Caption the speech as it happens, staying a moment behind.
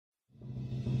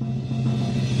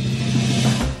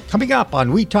Coming up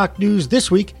on We Talk News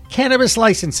this week, cannabis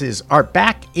licenses are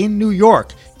back in New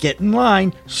York. Get in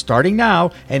line, starting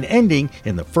now and ending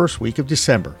in the first week of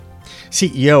December.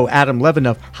 CEO Adam Levin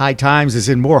of High Times is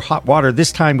in more hot water,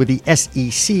 this time with the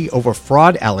SEC over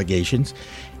fraud allegations.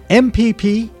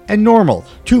 MPP and NORML,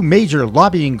 two major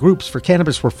lobbying groups for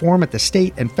cannabis reform at the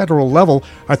state and federal level,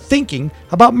 are thinking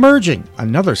about merging,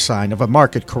 another sign of a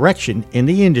market correction in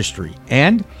the industry.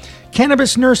 And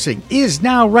cannabis nursing is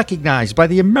now recognized by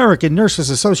the American Nurses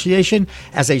Association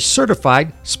as a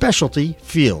certified specialty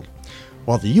field.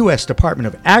 While the U.S. Department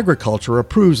of Agriculture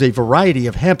approves a variety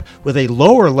of hemp with a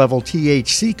lower level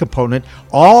THC component,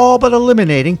 all but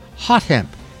eliminating hot hemp.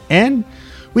 And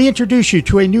we introduce you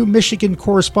to a new Michigan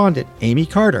correspondent, Amy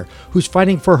Carter, who's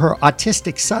fighting for her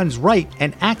autistic son's right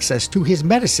and access to his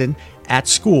medicine at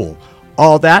school.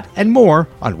 All that and more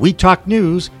on We Talk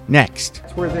News next.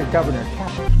 That's where their governor.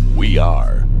 We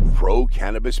are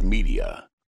pro-cannabis media.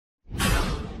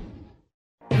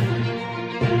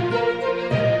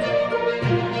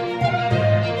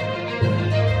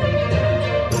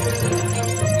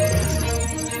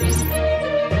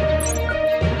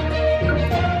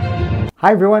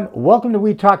 Hi everyone, welcome to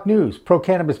We Talk News, Pro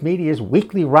Cannabis Media's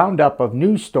weekly roundup of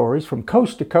news stories from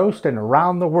coast to coast and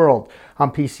around the world.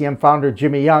 I'm PCM founder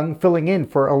Jimmy Young, filling in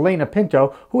for Elena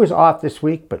Pinto, who is off this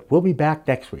week, but will be back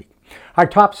next week. Our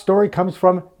top story comes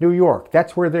from New York.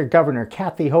 That's where their governor,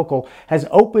 Kathy Hochul, has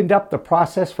opened up the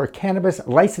process for cannabis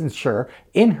licensure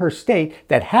in her state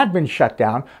that had been shut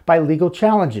down by legal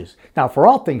challenges. Now, for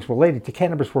all things related to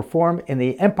cannabis reform in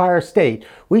the Empire State,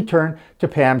 we turn to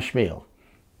Pam Schmiel.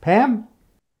 Pam?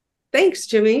 Thanks,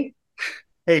 Jimmy.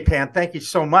 Hey, Pam, thank you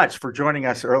so much for joining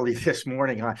us early this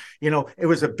morning. It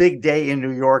was a big day in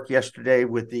New York yesterday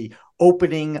with the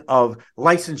opening of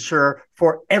licensure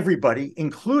for everybody,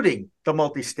 including the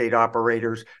multi-state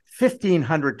operators.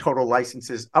 1,500 total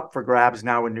licenses up for grabs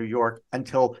now in New York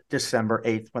until December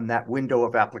 8th, when that window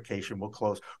of application will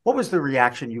close. What was the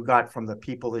reaction you got from the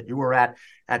people that you were at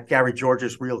Gary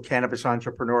George's Real Cannabis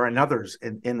Entrepreneur and others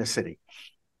in the city?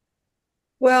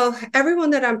 Well, everyone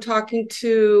that I'm talking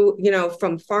to,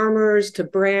 from farmers to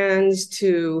brands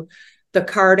to the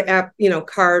card app,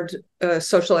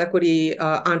 social equity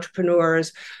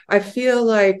entrepreneurs, I feel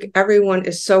like everyone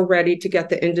is so ready to get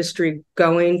the industry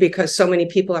going because so many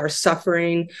people are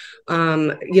suffering.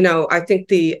 I think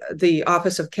the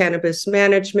Office of Cannabis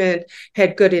Management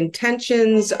had good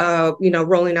intentions,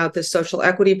 rolling out this social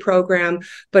equity program,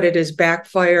 but it has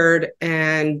backfired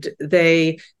and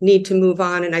they need to move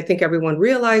on. And I think everyone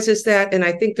realizes that. And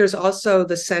I think there's also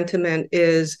the sentiment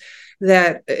is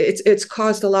that it's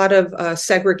caused a lot of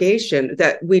segregation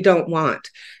that we don't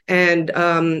want. And,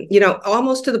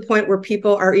 almost to the point where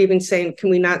people are even saying,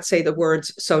 can we not say the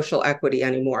words social equity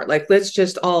anymore? Like, let's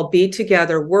just all be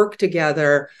together, work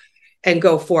together and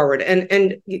go forward. And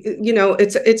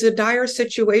it's a dire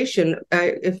situation.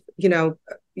 If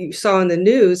you saw in the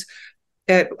news,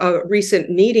 at a recent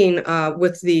meeting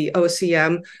with the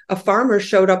OCM, a farmer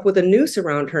showed up with a noose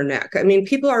around her neck. I mean,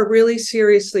 people are really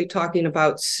seriously talking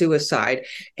about suicide.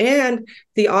 And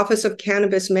the Office of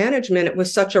Cannabis Management, it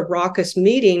was such a raucous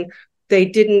meeting, they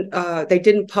didn't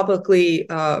publicly,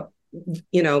 they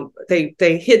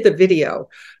hid the video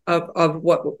of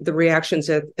what the reactions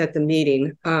at the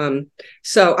meeting.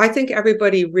 So I think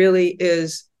everybody really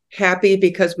is happy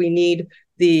because we need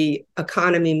the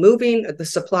economy moving, the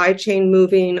supply chain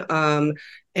moving, we're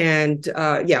in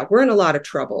a lot of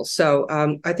trouble.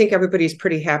 So I think everybody's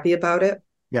pretty happy about it.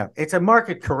 Yeah, it's a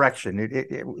market correction.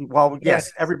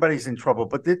 Yes, everybody's in trouble,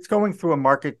 but it's going through a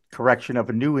market correction of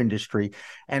a new industry.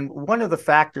 And one of the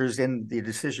factors in the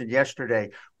decision yesterday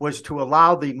was to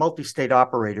allow the multi-state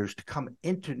operators to come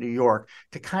into New York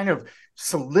to kind of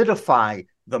solidify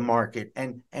the market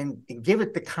and give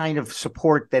it the kind of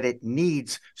support that it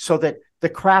needs so that the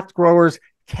craft growers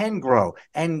can grow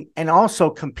and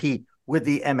also compete with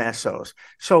the MSOs.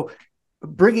 So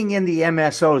bringing in the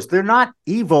MSOs, they're not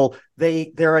evil.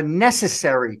 They're a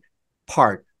necessary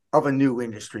part of a new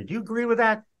industry. Do you agree with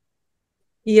that?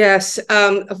 Yes.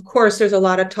 Of course, there's a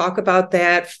lot of talk about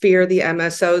that, fear the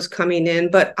MSOs coming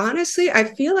in. But honestly,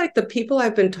 I feel like the people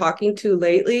I've been talking to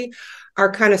lately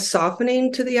are kind of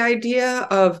softening to the idea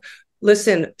of,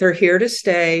 listen, they're here to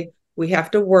stay. We have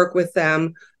to work with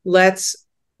them. Let's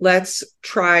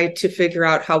try to figure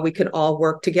out how we can all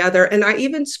work together. And I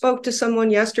even spoke to someone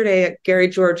yesterday at Gary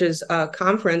George's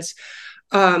conference,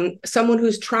 someone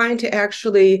who's trying to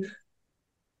actually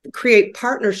create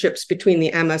partnerships between the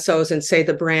MSOs and say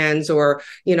the brands or,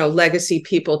 legacy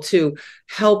people to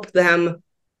help them,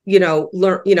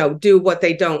 learn, do what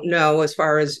they don't know as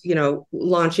far as,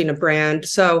 launching a brand.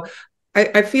 So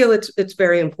I feel it's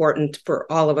very important for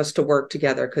all of us to work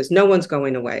together because no one's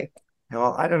going away.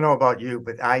 Well, I don't know about you,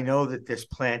 but I know that this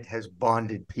plant has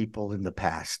bonded people in the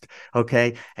past.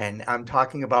 Okay. And I'm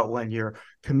talking about when you're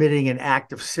committing an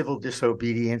act of civil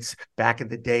disobedience back in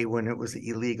the day when it was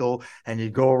illegal, and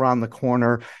you'd go around the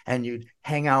corner and you'd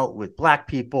hang out with Black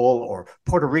people or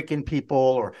Puerto Rican people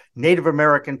or Native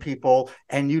American people,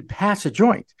 and you'd pass a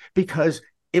joint because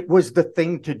it was the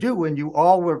thing to do. And you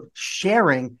all were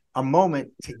sharing a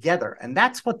moment together. And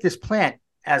that's what this plant,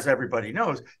 as everybody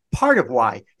knows, part of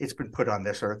why it's been put on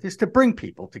this earth is to bring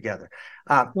people together.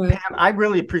 Right. Pam, I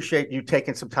really appreciate you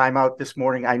taking some time out this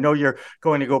morning. I know you're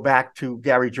going to go back to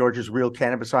Gary George's Real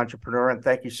Cannabis Entrepreneur, and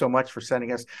thank you so much for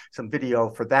sending us some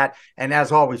video for that. And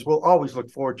as always, we'll always look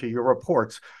forward to your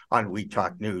reports on Weed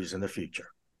Talk News in the future.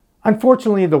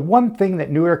 Unfortunately, the one thing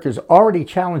that New York is already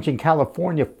challenging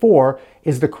California for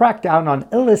is the crackdown on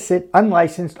illicit,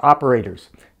 unlicensed operators.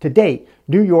 To date,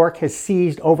 New York has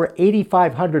seized over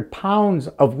 8,500 pounds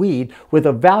of weed with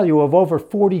a value of over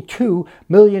 $42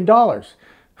 million.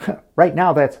 Right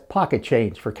now, that's pocket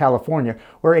change for California,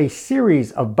 where a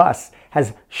series of busts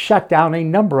has shut down a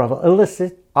number of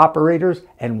illicit operators,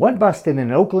 and one bust in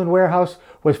an Oakland warehouse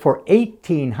was for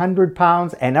 1,800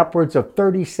 pounds and upwards of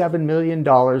 $37 million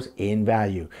in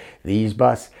value. These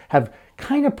busts have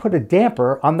kind of put a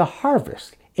damper on the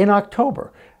harvest in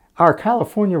October. Our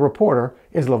California reporter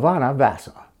is Lavana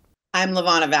Vasa. I'm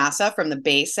Lavana Vasa from the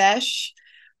Bay Sesh,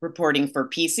 reporting for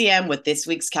PCM with this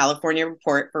week's California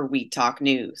report for Weed Talk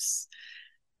News.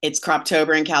 It's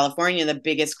Croptober in California. The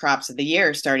biggest crops of the year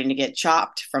are starting to get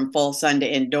chopped. From full sun to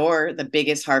indoor, the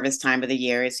biggest harvest time of the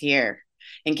year is here.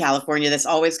 In California, this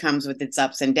always comes with its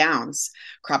ups and downs.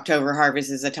 Croptober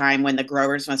harvest is a time when the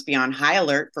growers must be on high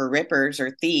alert for rippers or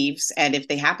thieves, and if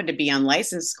they happen to be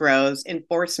unlicensed grows,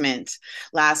 enforcement.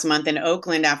 Last month in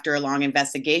Oakland, after a long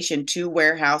investigation, 2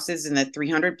 warehouses in the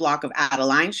 300 block of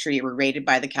Adeline Street were raided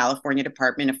by the California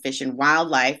Department of Fish and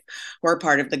Wildlife, who are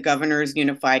part of the Governor's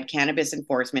Unified Cannabis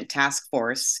Enforcement Task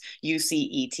Force,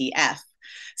 UCETF.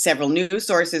 Several news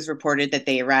sources reported that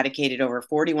they eradicated over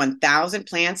 41,000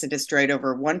 plants and destroyed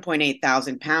over 1.8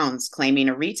 thousand pounds, claiming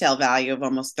a retail value of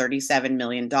almost $37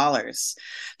 million.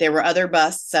 There were other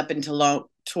busts up in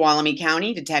Tuolumne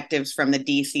County. Detectives from the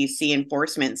DCC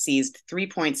enforcement seized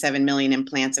 $3.7 million in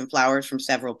plants and flowers from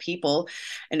several people.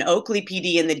 And Oakley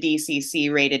PD and the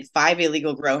DCC raided 5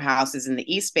 illegal grow houses in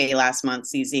the East Bay last month,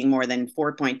 seizing more than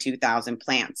 4.2 thousand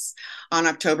plants. On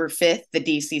October 5th, the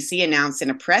DCC announced in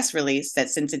a press release that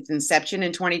since its inception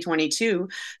in 2022,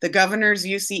 the governor's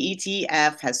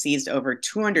UCETF has seized over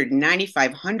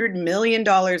 $295 million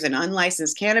in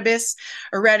unlicensed cannabis,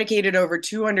 eradicated over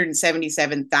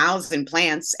 277,000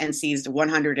 plants, and seized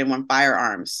 101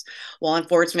 firearms. While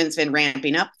enforcement's been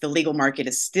ramping up, the legal market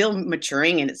is still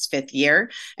maturing in its 5th year,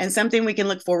 and something we can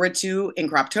look forward to in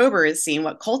Croptober is seeing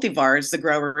what cultivars the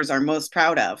growers are most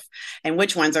proud of, and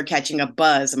which ones are catching a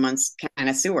buzz amongst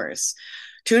connoisseurs.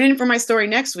 Tune in for my story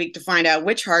next week to find out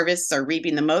which harvests are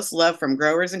reaping the most love from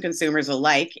growers and consumers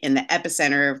alike in the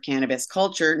epicenter of cannabis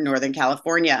culture, Northern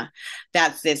California.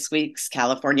 That's this week's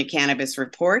California Cannabis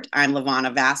Report. I'm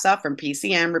Lavana Vasa from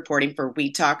PCM reporting for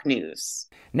Weed Talk News.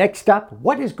 Next up,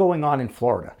 what is going on in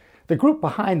Florida? The group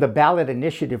behind the ballot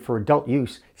initiative for adult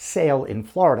use sale in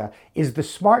Florida is the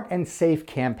Smart and Safe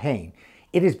campaign.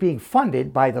 It is being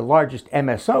funded by the largest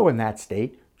MSO in that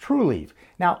state, TruLieve.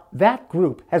 Now, that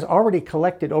group has already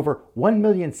collected over 1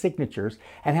 million signatures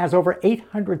and has over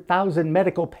 800,000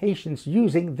 medical patients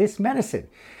using this medicine.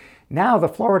 Now, the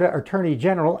Florida Attorney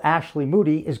General, Ashley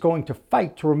Moody, is going to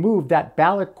fight to remove that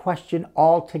ballot question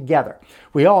altogether.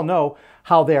 We all know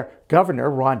how their governor,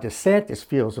 Ron DeSantis,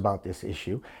 feels about this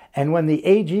issue. And when the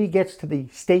AG gets to the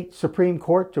state Supreme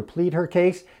Court to plead her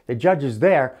case, the judges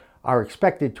there are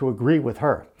expected to agree with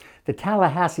her. The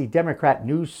Tallahassee Democrat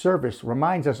News Service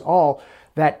reminds us all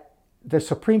that the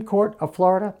Supreme Court of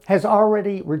Florida has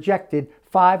already rejected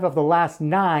 5 of the last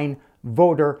 9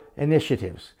 voter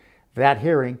initiatives. That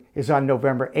hearing is on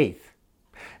November 8th.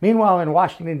 Meanwhile, in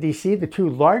Washington, D.C., the 2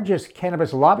 largest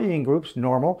cannabis lobbying groups,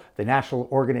 NORML, the National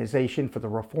Organization for the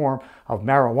Reform of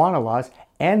Marijuana Laws,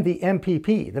 and the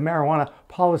MPP, the Marijuana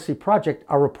Policy Project,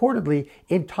 are reportedly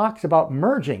in talks about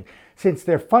merging since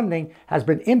their funding has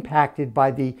been impacted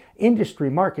by the industry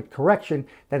market correction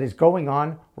that is going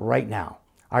on right now.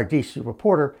 Our D.C.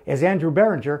 reporter is Andrew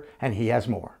Berenger, and he has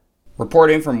more.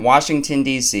 Reporting from Washington,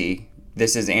 D.C.,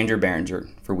 this is Andrew Berenger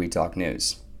for We Talk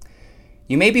News.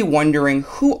 You may be wondering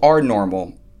who are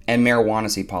NORML and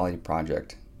Marijuana Policy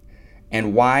Project,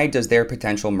 and why does their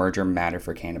potential merger matter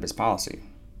for cannabis policy?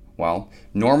 Well,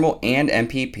 NORML and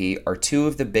MPP are two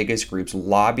of the biggest groups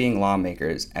lobbying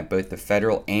lawmakers at both the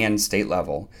federal and state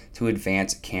level to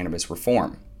advance cannabis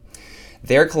reform.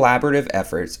 Their collaborative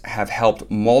efforts have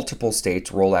helped multiple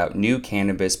states roll out new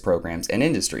cannabis programs and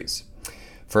industries.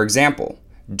 For example,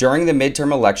 during the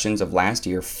midterm elections of last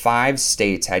year, 5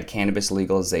 states had cannabis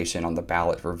legalization on the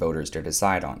ballot for voters to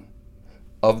decide on.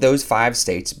 Of those 5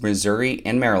 states, Missouri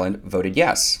and Maryland voted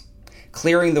yes,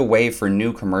 clearing the way for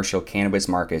new commercial cannabis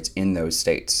markets in those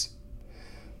states.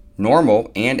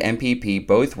 NORML and MPP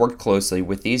both worked closely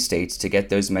with these states to get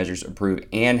those measures approved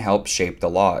and help shape the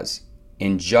laws.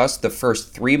 In just the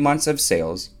first 3 months of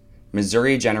sales,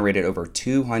 Missouri generated over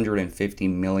 $250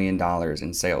 million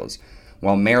in sales,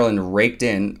 while Maryland raked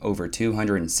in over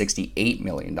 $268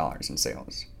 million in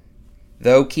sales.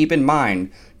 Though keep in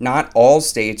mind, not all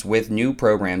states with new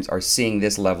programs are seeing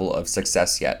this level of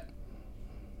success yet.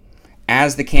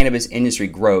 As the cannabis industry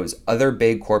grows, other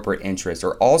big corporate interests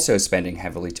are also spending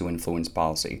heavily to influence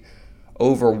policy.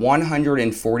 Over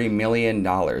 $140 million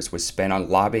was spent on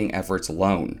lobbying efforts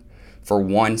alone for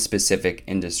one specific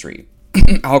industry,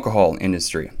 alcohol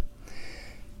industry.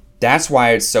 That's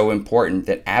why it's so important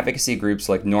that advocacy groups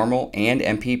like NORML and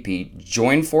MPP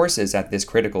join forces at this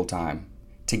critical time.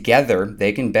 Together,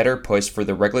 they can better push for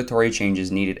the regulatory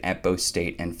changes needed at both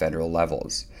state and federal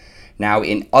levels. Now,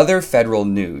 in other federal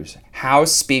news,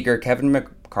 House Speaker Kevin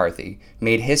McCarthy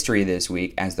made history this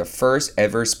week as the first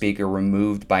ever speaker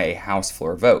removed by a House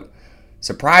floor vote.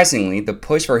 Surprisingly, the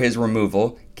push for his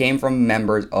removal came from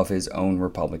members of his own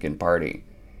Republican Party.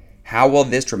 How will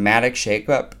this dramatic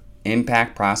shakeup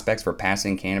impact prospects for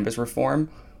passing cannabis reform?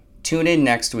 Tune in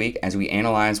next week as we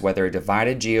analyze whether a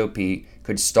divided GOP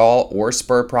could stall or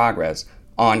spur progress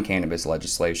on cannabis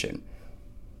legislation.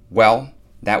 Well,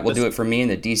 that will do it for me in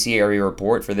the DC area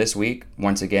report for this week.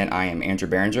 Once again, I am Andrew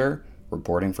Behringer,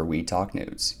 reporting for We Talk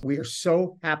News. We are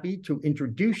so happy to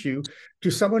introduce you to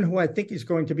someone who I think is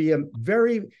going to be a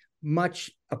very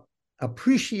much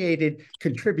appreciated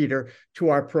contributor to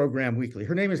our program weekly.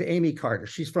 Her name is Amy Carter.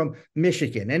 She's from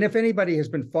Michigan. And if anybody has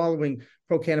been following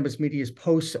Pro Cannabis Media's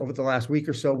posts over the last week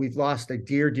or so, we've lost a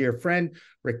dear, dear friend,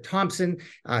 Rick Thompson.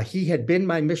 He had been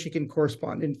my Michigan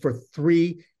correspondent for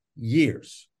 3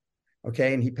 years.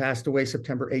 Okay, and he passed away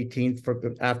September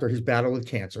 18th after his battle with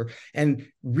cancer. And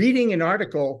reading an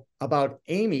article about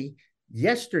Amy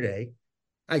yesterday,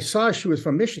 I saw she was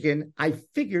from Michigan. I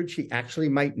figured she actually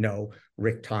might know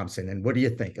Rick Thompson. And what do you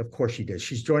think? Of course she does.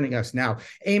 She's joining us now.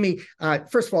 Amy,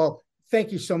 first of all,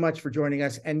 thank you so much for joining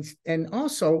us. And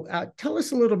also tell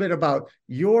us a little bit about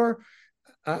your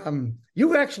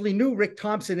you actually knew Rick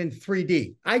Thompson in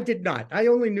 3D. I did not. I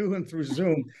only knew him through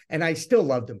Zoom, and I still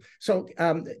loved him. So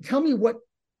tell me what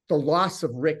the loss of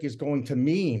Rick is going to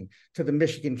mean to the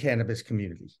Michigan cannabis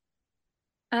community.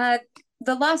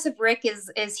 The loss of Rick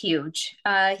is huge.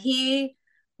 He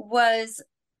was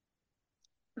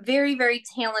very, very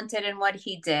talented in what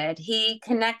he did. He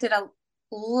connected a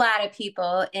lot of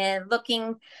people, and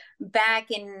looking back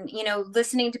and,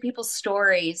 listening to people's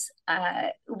stories,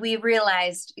 we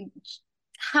realized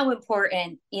how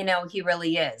important, he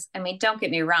really is. I mean, don't get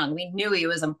me wrong. We knew he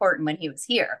was important when he was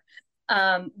here.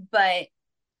 But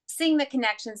seeing the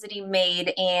connections that he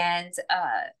made and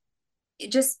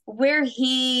just where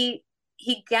he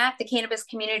got the cannabis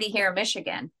community here in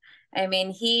Michigan. I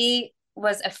mean, he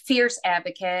was a fierce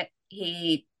advocate.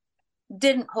 He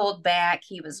didn't hold back.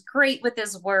 He was great with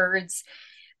his words.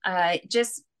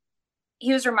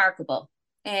 He was remarkable,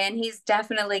 and he's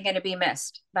definitely going to be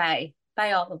missed by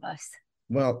all of us.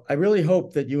 Well, I really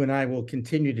hope that you and I will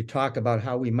continue to talk about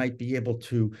how we might be able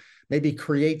to maybe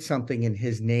create something in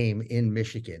his name in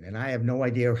Michigan. And I have no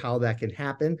idea how that can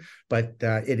happen, but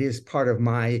it is part of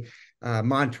my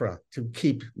mantra to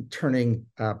keep turning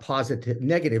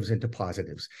negatives into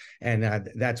positives. And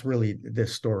that's really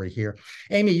this story here.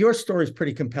 Amy, your story is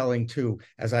pretty compelling too,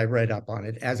 as I read up on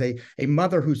it, as a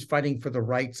mother who's fighting for the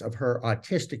rights of her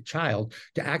autistic child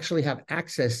to actually have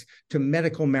access to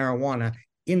medical marijuana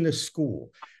in the school.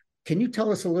 Can you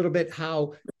tell us a little bit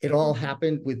how it all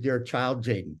happened with your child,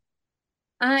 Jaden?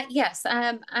 Yes.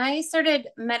 I started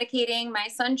medicating my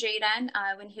son, Jaden,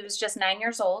 when he was just 9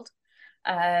 years old.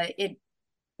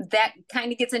 That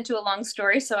kind of gets into a long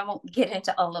story, so I won't get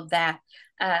into all of that.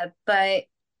 But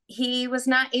he was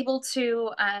not able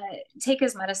to take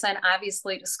his medicine,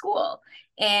 obviously, to school.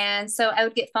 And so I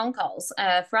would get phone calls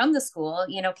from the school,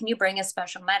 can you bring a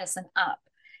special medicine up?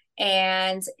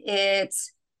 And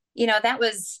that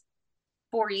was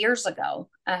 4 years ago.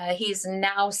 He's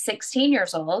now 16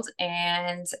 years old,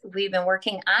 and we've been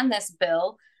working on this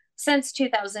bill since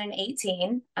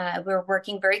 2018. We're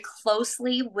working very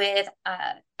closely with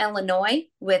Illinois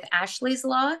with Ashley's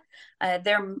Law.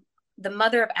 The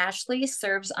mother of Ashley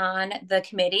serves on the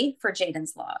committee for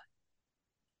Jaden's Law.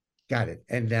 Got it.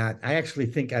 And I actually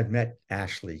think I've met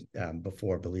Ashley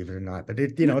before, believe it or not. But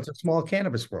it's a small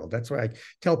cannabis world. That's what I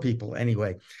tell people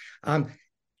anyway.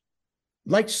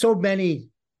 Like so many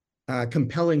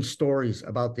compelling stories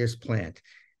about this plant,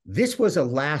 this was a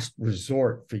last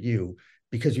resort for you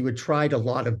because you had tried a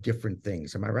lot of different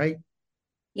things. Am I right?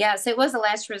 Yes, it was a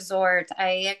last resort.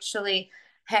 I actually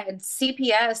had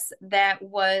CPS that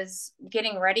was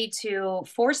getting ready to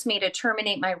force me to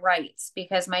terminate my rights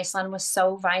because my son was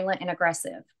so violent and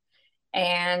aggressive.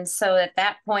 And so at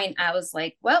that point, I was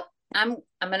like, well, I'm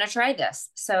going to try this.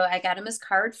 So I got him his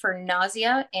card for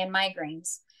nausea and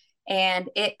migraines, and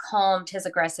it calmed his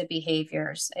aggressive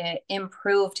behaviors. It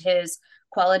improved his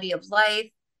quality of life.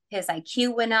 His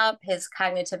IQ went up, his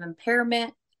cognitive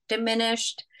impairment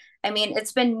diminished. I mean,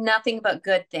 it's been nothing but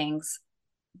good things,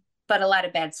 but a lot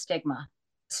of bad stigma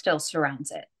still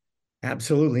surrounds it.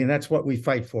 Absolutely. And that's what we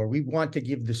fight for. We want to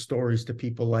give the stories to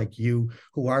people like you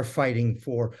who are fighting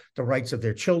for the rights of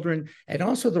their children and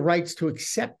also the rights to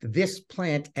accept this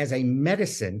plant as a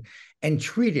medicine and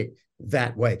treat it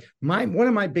that way. One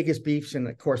of my biggest beefs, and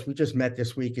of course we just met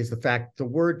this week, is the fact the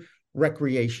word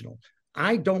recreational.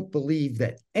 I don't believe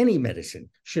that any medicine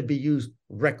should be used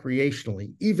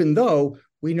recreationally, even though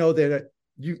we know that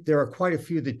there are quite a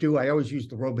few that do. I always use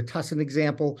the Robitussin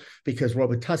example because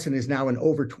Robitussin is now an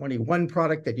over 21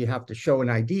 product that you have to show an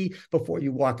ID before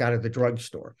you walk out of the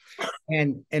drugstore.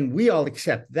 And we all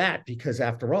accept that because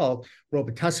after all,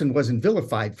 Robitussin wasn't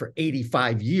vilified for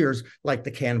 85 years like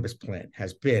the cannabis plant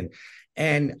has been.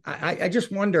 And I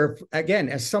just wonder, again,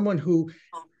 as someone who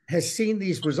has seen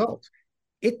these results,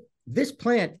 this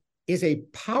plant is a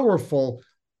powerful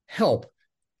help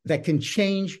that can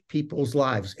change people's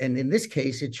lives. And in this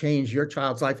case, it changed your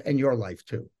child's life and your life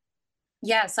too.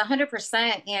 Yes,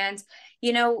 100%. And,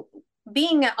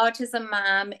 being an autism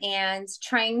mom and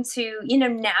trying to,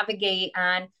 navigate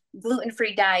on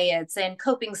gluten-free diets and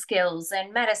coping skills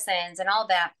and medicines and all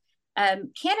that,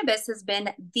 cannabis has been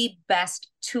the best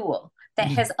tool that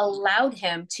has allowed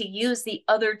him to use the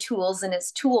other tools in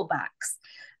his toolbox.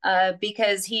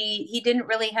 Because he didn't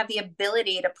really have the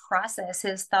ability to process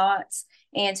his thoughts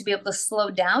and to be able to slow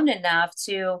down enough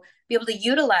to be able to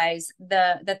utilize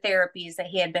the therapies that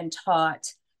he had been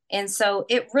taught. And so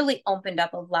it really opened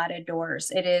up a lot of doors.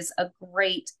 It is a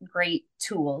great, great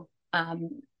tool,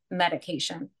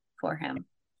 medication for him.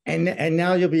 And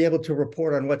now you'll be able to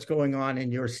report on what's going on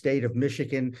in your state of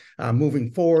Michigan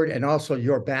moving forward, and also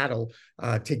your battle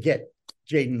to get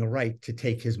Jaden the right to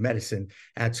take his medicine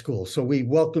at school. So we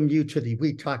welcome you to the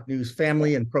We Talk News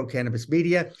family and Pro Cannabis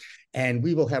Media, and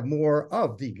we will have more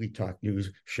of the We Talk News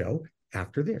show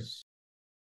after this.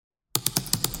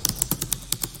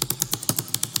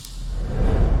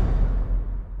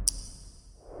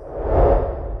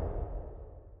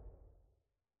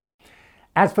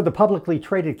 As for the publicly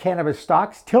traded cannabis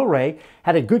stocks, Tilray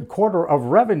had a good quarter of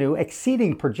revenue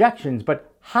exceeding projections,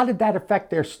 but how did that affect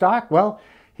their stock? Well,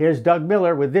 here's Doug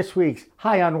Miller with this week's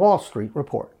High on Wall Street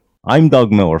report. I'm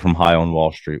Doug Miller from High on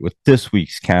Wall Street with this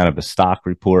week's cannabis stock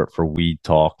report for Weed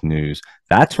Talk News.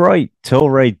 That's right,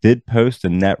 Tilray did post a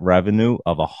net revenue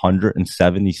of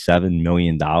 $177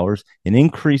 million, an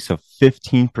increase of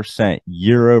 15%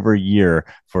 year over year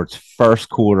for its first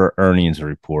quarter earnings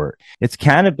report. Its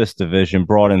cannabis division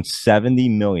brought in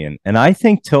 $70 million, and I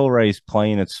think Tilray is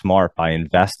playing it smart by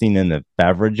investing in the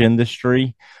beverage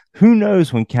industry. Who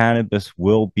knows when cannabis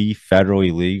will be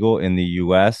federally legal in the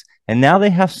U.S., and now they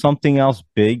have something else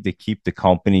big to keep the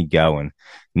company going.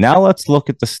 Now let's look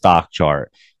at the stock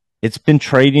chart. It's been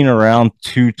trading around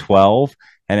 212,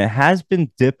 and it has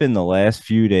been dipping the last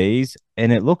few days,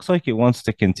 and it looks like it wants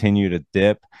to continue to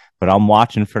dip, but I'm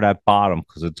watching for that bottom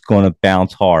because it's going to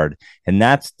bounce hard. And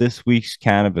that's this week's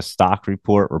cannabis stock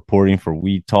report. Reporting for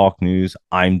Weed Talk News,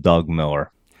 I'm Doug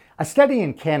Miller. A study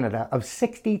in Canada of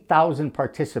 60,000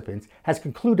 participants has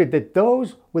concluded that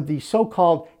those with the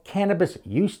so-called cannabis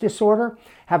use disorder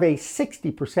have a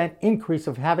 60% increase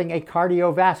of having a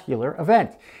cardiovascular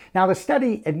event. Now, the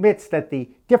study admits that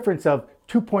the difference of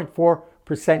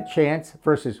 2.4% chance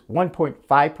versus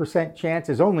 1.5% chance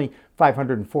is only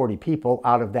 540 people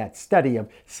out of that study of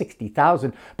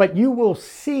 60,000, but you will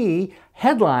see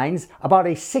headlines about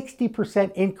a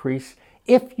 60% increase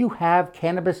if you have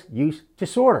cannabis use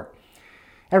disorder.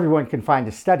 Everyone can find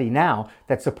a study now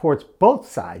that supports both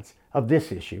sides of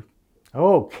this issue.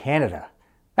 Oh, Canada.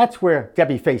 That's where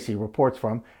Debbie Facey reports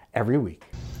from every week.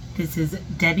 This is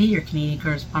Debbie, your Canadian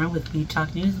correspondent with We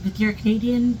Talk News, with your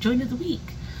Canadian Joint of the Week.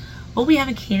 What we have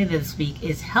in Canada this week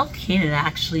is Health Canada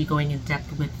actually going in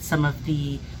depth with some of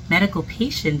the medical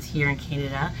patients here in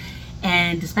Canada,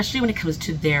 and especially when it comes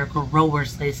to their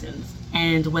grower's license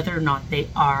and whether or not they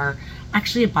are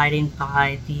actually abiding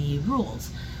by the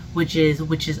rules, which is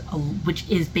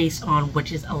based on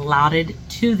which is allotted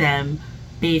to them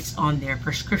based on their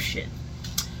prescription.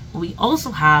 We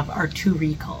also have our 2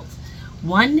 recalls.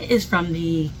 One is from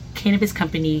the cannabis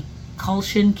company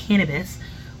Culshan Cannabis,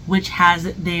 which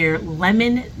has their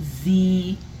Lemon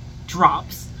Z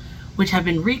drops, which have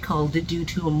been recalled due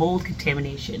to a mold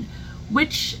contamination,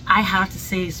 which I have to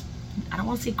say is, I don't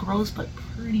want to say gross, but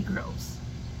pretty gross.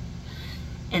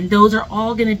 And those are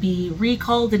all going to be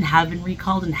recalled and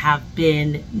have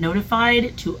been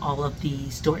notified to all of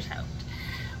the stores out.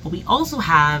 What we also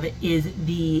have is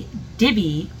the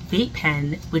Dibby vape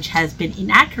pen, which has been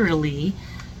inaccurately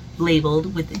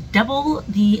labeled with double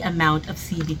the amount of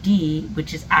CBD,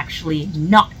 which is actually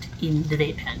not in the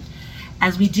vape pen.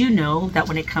 As we do know that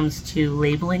when it comes to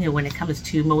labeling and when it comes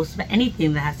to most of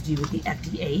anything that has to do with the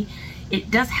FDA,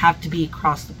 it does have to be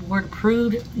across the board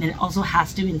approved, and it also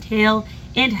has to entail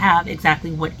and have exactly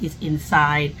what is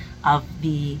inside of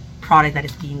the product that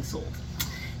is being sold.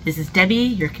 This is Debbie,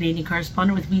 your Canadian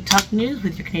correspondent with We Talk News,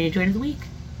 with your Canadian Joint of the Week.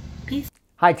 Peace.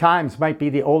 High Times might be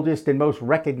the oldest and most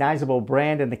recognizable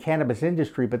brand in the cannabis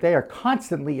industry, but they are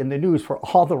constantly in the news for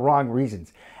all the wrong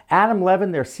reasons. Adam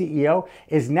Levin, their CEO,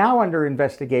 is now under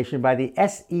investigation by the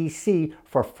SEC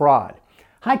for fraud.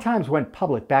 High Times went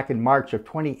public back in March of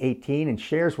 2018 and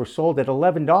shares were sold at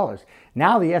 $11.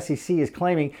 Now the SEC is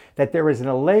claiming that there is an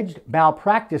alleged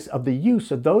malpractice of the use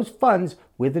of those funds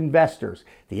with investors.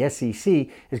 The SEC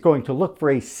is going to look for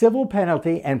a civil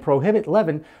penalty and prohibit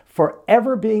Levin for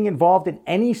ever being involved in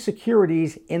any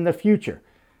securities in the future.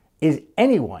 Is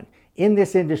anyone in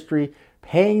this industry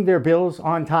paying their bills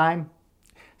on time?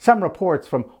 Some reports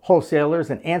from wholesalers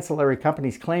and ancillary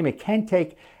companies claim it can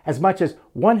take as much as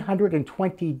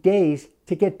 120 days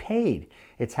to get paid.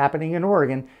 It's happening in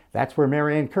Oregon. That's where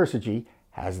Marianne Kersage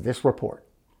has this report.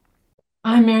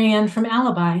 I'm Marianne from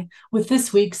Alibi with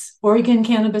this week's Oregon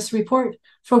Cannabis Report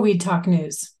for Weed Talk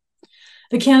News.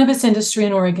 The cannabis industry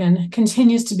in Oregon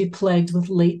continues to be plagued with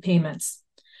late payments.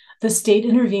 The state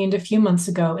intervened a few months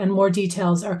ago and more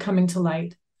details are coming to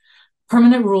light.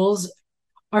 Permanent rules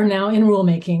are now in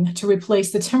rulemaking to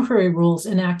replace the temporary rules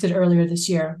enacted earlier this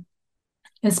year.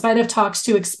 In spite of talks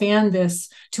to expand this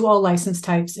to all license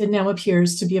types, it now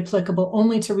appears to be applicable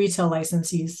only to retail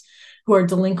licensees who are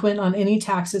delinquent on any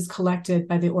taxes collected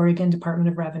by the Oregon Department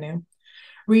of Revenue.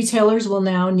 Retailers will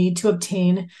now need to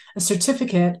obtain a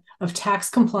certificate of tax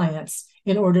compliance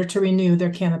in order to renew their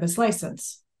cannabis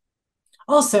license.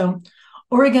 Also,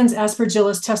 Oregon's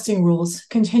Aspergillus testing rules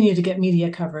continue to get media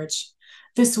coverage.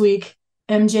 This week,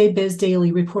 MJ Biz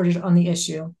Daily reported on the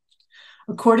issue.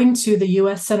 According to the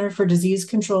U.S. Center for Disease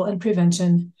Control and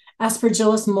Prevention,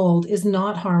 Aspergillus mold is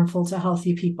not harmful to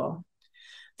healthy people.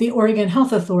 The Oregon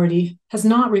Health Authority has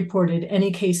not reported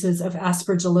any cases of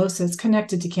aspergillosis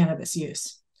connected to cannabis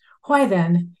use. Why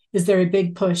then is there a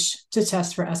big push to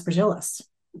test for aspergillus?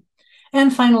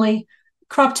 And finally,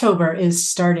 Croptober is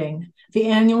starting. The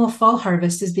annual fall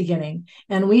harvest is beginning,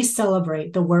 and we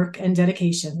celebrate the work and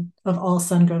dedication of all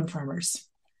sun-grown farmers.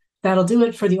 That'll do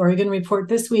it for the Oregon Report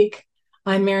this week.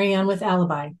 I'm Marianne with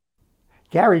Alibi.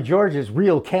 Gary George's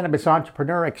Real Cannabis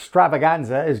Entrepreneur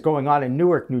Extravaganza is going on in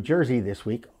Newark, New Jersey this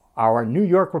week. Our New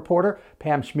York reporter,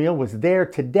 Pam Schmiel, was there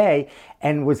today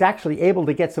and was actually able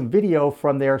to get some video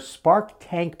from their Spark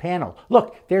Tank panel.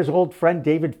 Look, there's old friend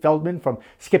David Feldman from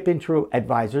Skip Intro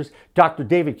Advisors, Dr.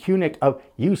 David Kunick of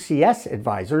UCS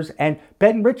Advisors, and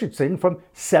Ben Richardson from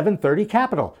 730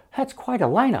 Capital. That's quite a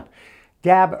lineup.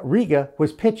 Dab Riga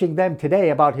was pitching them today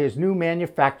about his new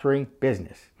manufacturing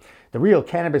business. The Real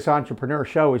Cannabis Entrepreneur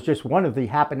Show is just one of the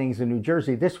happenings in New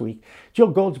Jersey this week.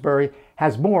 Jill Goldsberry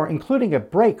has more, including a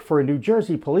break for a New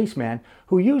Jersey policeman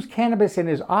who used cannabis in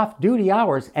his off-duty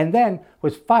hours and then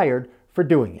was fired for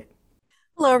doing it.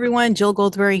 Hello, everyone. Jill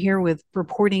Goldsberry here with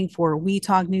reporting for We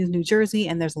Talk News New Jersey,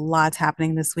 and there's lots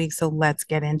happening this week, so let's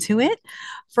get into it.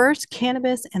 First,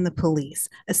 cannabis and the police.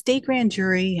 A state grand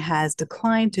jury has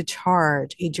declined to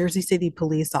charge a Jersey City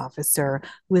police officer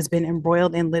who has been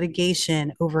embroiled in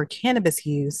litigation over cannabis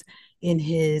use in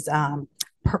his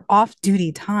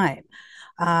off-duty time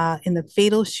in the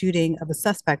fatal shooting of a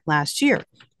suspect last year.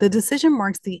 The decision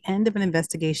marks the end of an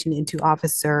investigation into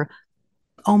Officer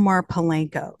Omar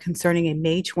Palenko concerning a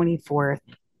May 24th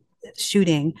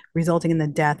shooting resulting in the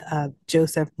death of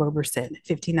Joseph Roberson,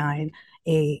 59,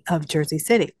 of Jersey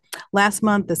City. Last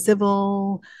month, the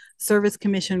civil Service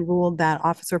Commission ruled that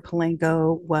Officer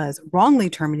Palenko was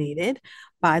wrongly terminated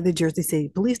by the Jersey City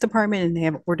Police Department, and they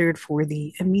have ordered for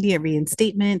the immediate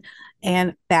reinstatement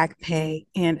and back pay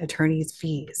and attorney's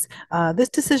fees. This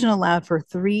decision allowed for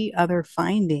 3 other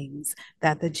findings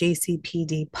that the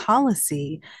JCPD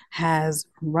policy has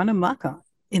run amok on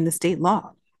in the state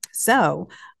law. So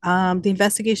the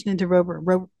investigation into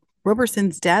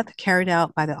Roberson's death, carried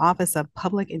out by the Office of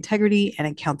Public Integrity and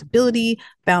Accountability,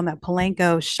 found that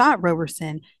Palenko shot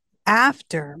Roberson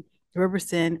after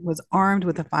Roberson was armed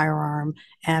with a firearm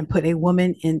and put a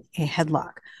woman in a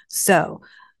headlock. So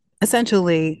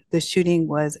essentially, the shooting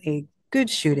was a good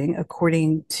shooting,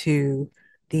 according to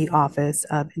the Office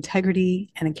of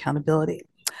Integrity and Accountability.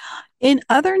 In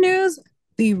other news,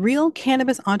 the Real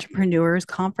Cannabis Entrepreneurs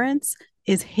Conference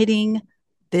is hitting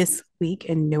this week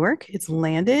in Newark. It's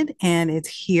landed and it's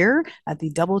here at the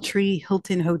Doubletree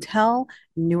Hilton Hotel,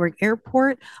 Newark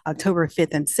Airport, October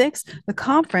 5th and 6th. The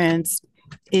conference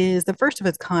is the first of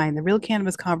its kind. The Real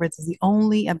Cannabis Conference is the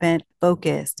only event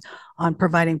focused on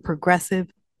providing progressive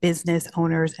business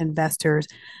owners, investors,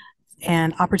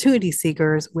 and opportunity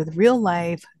seekers with real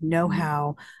life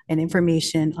know-how and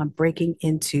information on breaking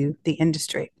into the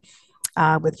industry.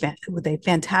 With a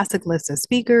fantastic list of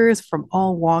speakers from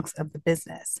all walks of the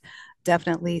business.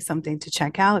 Definitely something to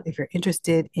check out if you're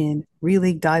interested in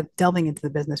really delving into the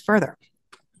business further.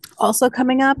 Also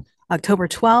coming up, October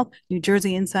 12th, New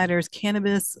Jersey Insiders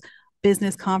Cannabis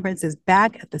Business Conference is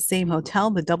back at the same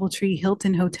hotel, the Doubletree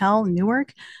Hilton Hotel,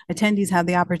 Newark. Attendees have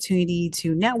the opportunity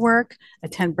to network,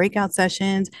 attend breakout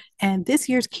sessions, and this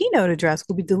year's keynote address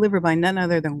will be delivered by none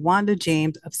other than Wanda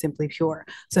James of Simply Pure.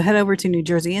 So head over to New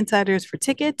Jersey Insiders for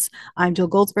tickets. I'm Jill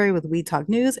Goldsberry with We Talk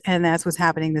News, and that's what's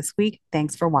happening this week.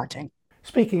 Thanks for watching.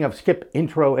 Speaking of Skip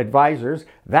Intro Advisors,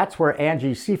 that's where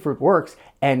Angie Seifert works,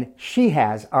 and she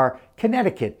has our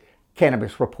Connecticut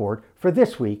Cannabis Report for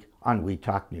this week on We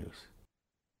Talk News.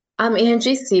 I'm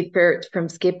Angie Seifert from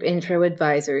Skip Intro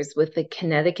Advisors with the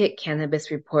Connecticut Cannabis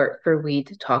Report for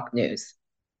Weed Talk News.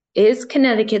 Is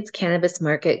Connecticut's cannabis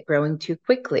market growing too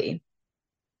quickly?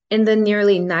 In the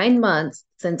nearly 9 months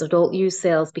since adult use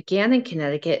sales began in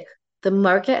Connecticut, the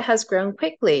market has grown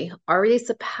quickly, already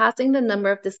surpassing the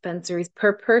number of dispensaries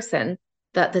per person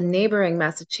that the neighboring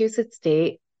Massachusetts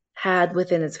state had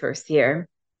within its first year.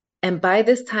 And by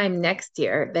this time next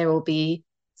year, there will be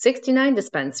 69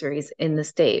 dispensaries in the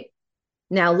state.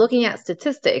 Now, looking at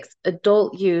statistics,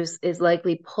 adult use is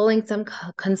likely pulling some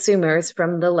consumers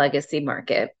from the legacy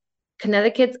market.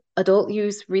 Connecticut's adult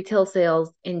use retail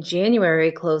sales in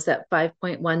January closed at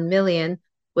 5.1 million,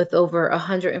 with over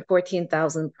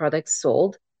 114,000 products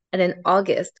sold. And in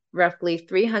August, roughly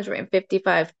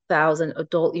 355,000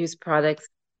 adult use products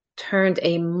turned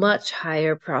a much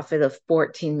higher profit of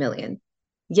 14 million.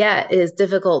 Yet it is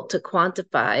difficult to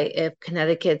quantify if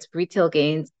Connecticut's retail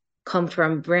gains come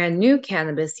from brand new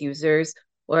cannabis users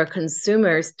or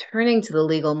consumers turning to the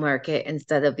legal market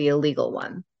instead of the illegal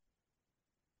one.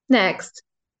 Next,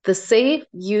 the safe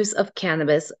use of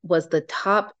cannabis was the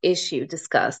top issue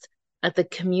discussed at the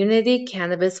Community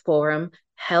Cannabis Forum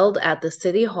held at the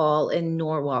City Hall in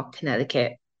Norwalk,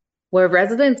 Connecticut, where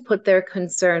residents put their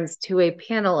concerns to a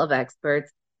panel of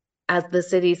experts as the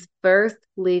city's first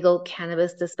legal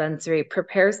cannabis dispensary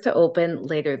prepares to open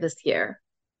later this year.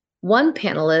 One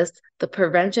panelist, the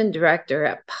prevention director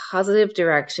at Positive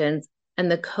Directions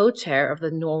and the co-chair of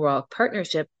the Norwalk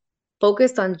Partnership,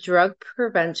 focused on drug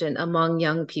prevention among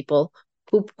young people,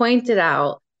 who pointed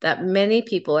out that many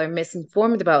people are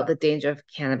misinformed about the danger of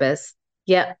cannabis,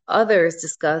 yet others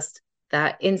discussed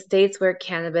that in states where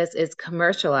cannabis is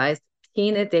commercialized,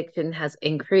 teen addiction has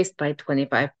increased by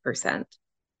 25%.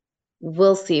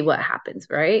 We'll see what happens,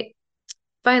 right?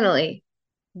 Finally,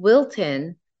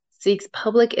 Wilton seeks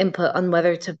public input on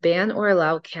whether to ban or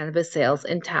allow cannabis sales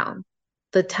in town.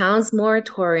 The town's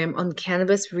moratorium on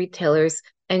cannabis retailers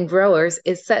and growers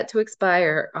is set to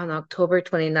expire on October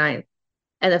 29th,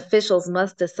 and officials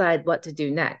must decide what to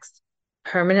do next.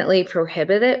 Permanently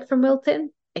prohibit it from Wilton,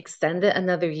 extend it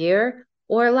another year,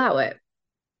 or allow it.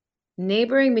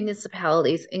 Neighboring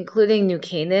municipalities, including New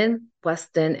Canaan,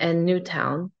 Weston, and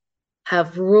Newtown,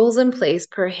 have rules in place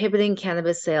prohibiting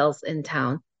cannabis sales in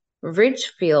town.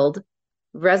 Ridgefield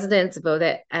residents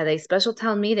voted at a special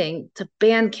town meeting to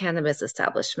ban cannabis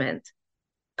establishment.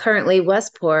 Currently,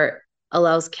 Westport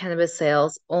allows cannabis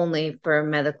sales only for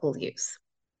medical use.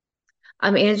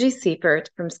 I'm Angie Seifert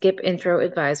from Skip Intro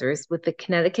Advisors with the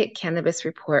Connecticut Cannabis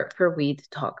Report for Weed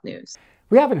Talk News.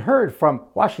 We haven't heard from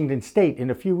Washington State in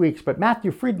a few weeks, but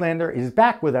Matthew Friedlander is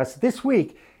back with us this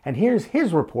week, and here's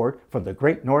his report from the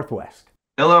Great Northwest.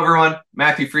 Hello, everyone.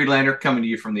 Matthew Friedlander coming to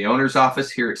you from the owner's office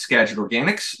here at Skagit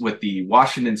Organics with the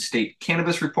Washington State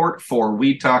Cannabis Report for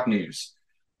Weed Talk News.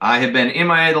 I have been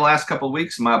MIA the last couple of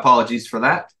weeks. My apologies for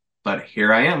that, but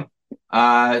here I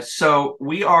am. So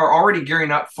we are already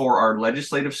gearing up for our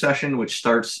legislative session, which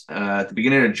starts at the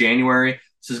beginning of January.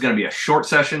 This is going to be a short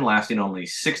session lasting only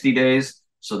 60 days.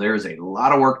 So there is a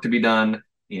lot of work to be done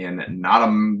in not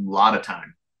a lot of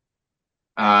time.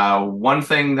 One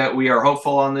thing that we are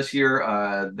hopeful on this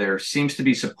year, there seems to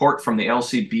be support from the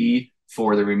LCB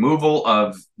for the removal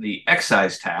of the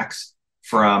excise tax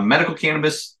from medical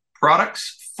cannabis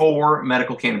products for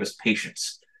medical cannabis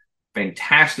patients.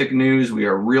 Fantastic news. We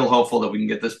are real hopeful that we can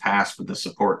get this passed with the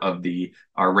support of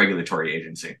our regulatory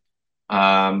agency.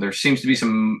 There seems to be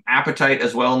some appetite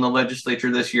as well in the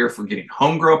legislature this year for getting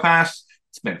home grow passed.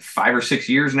 It's been 5 or 6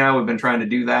 years now we've been trying to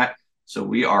do that. So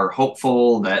we are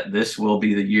hopeful that this will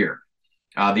be the year.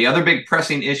 The other big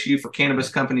pressing issue for cannabis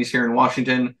companies here in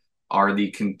Washington are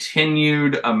the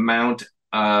continued amount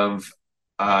of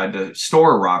the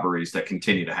store robberies that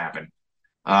continue to happen.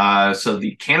 So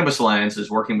the Cannabis Alliance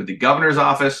is working with the governor's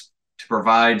office to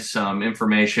provide some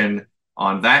information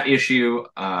on that issue,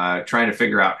 trying to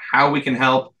figure out how we can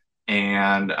help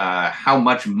and how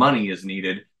much money is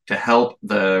needed to help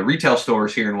the retail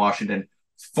stores here in Washington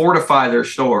fortify their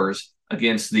stores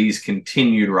against these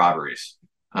continued robberies.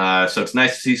 So it's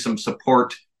nice to see some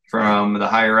support from the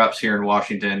higher ups here in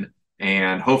Washington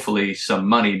and hopefully some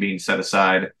money being set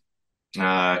aside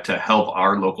to help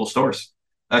our local stores.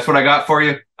 That's what I got for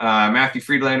you. Matthew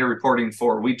Friedlander reporting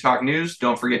for Weed Talk News.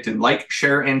 Don't forget to like,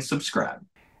 share, and subscribe.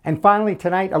 And finally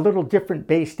tonight, a little different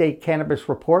Bay State Cannabis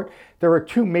Report. There are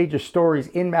two major stories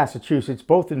in Massachusetts.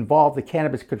 Both involve the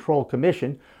Cannabis Control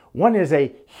Commission. One is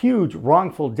a huge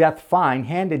wrongful death fine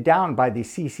handed down by the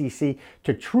CCC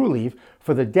to Trulieve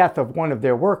for the death of one of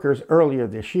their workers earlier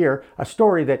this year, a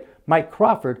story that Mike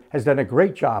Crawford has done a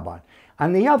great job on.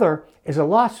 And the other is a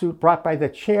lawsuit brought by the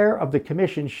chair of the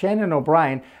commission, Shannon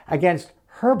O'Brien, against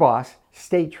her boss,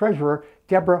 State Treasurer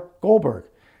Deborah Goldberg.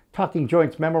 Talking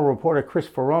Joint's memo reporter Chris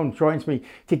Ferrone joins me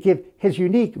to give his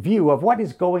unique view of what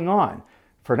is going on.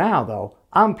 For now, though,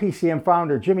 I'm PCM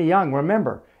founder Jimmy Young.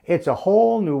 Remember, it's a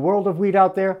whole new world of weed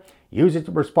out there. Use it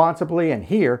responsibly, and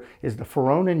here is the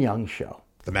Ferrone and Young Show.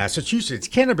 The Massachusetts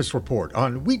Cannabis Report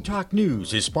on Weed Talk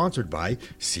News is sponsored by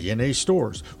CNA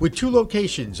Stores, with 2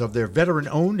 locations of their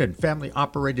veteran-owned and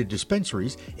family-operated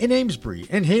dispensaries in Amesbury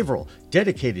and Haverhill,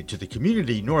 dedicated to the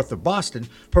community north of Boston,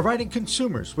 providing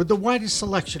consumers with the widest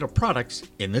selection of products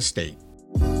in the state.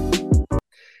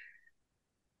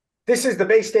 This is the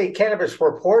Bay State Cannabis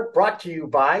Report, brought to you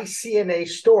by CNA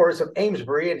Stores of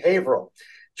Amesbury and Haverhill.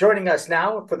 Joining us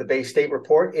now for the Bay State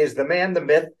Report is the man, the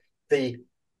myth, the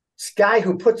guy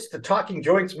who puts the Talking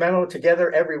Joints memo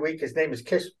together every week. His name is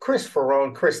Chris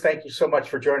Ferrone. Chris, thank you so much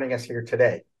for joining us here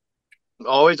today.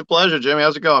 Always a pleasure, Jimmy.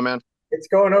 How's it going, man? It's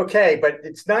going okay, but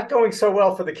it's not going so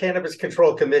well for the Cannabis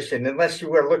Control Commission unless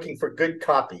you are looking for good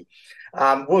copy.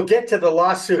 We'll get to the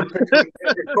lawsuit between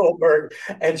Mr. Goldberg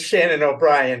and Shannon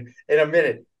O'Brien in a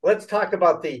minute. Let's talk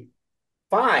about the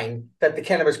fine that the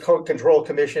Cannabis Control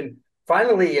Commission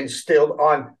finally instilled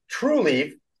on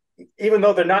Trulieve, even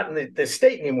though they're not in the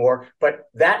state anymore, but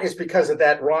that is because of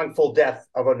that wrongful death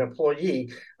of an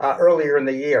employee earlier in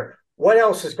the year. What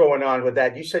else is going on with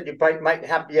that? You said you might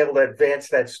have to be able to advance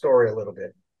that story a little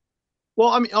bit. Well,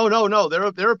 I mean, no.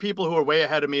 There are people who are way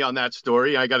ahead of me on that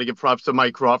story. I got to give props to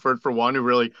Mike Crawford, for one, who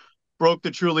really broke the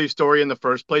Trulieve story in the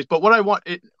first place. But what I want,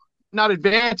 not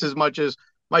advance as much as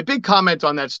my big comment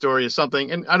on that story is something,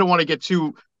 and I don't want to get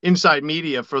too inside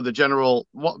media for the general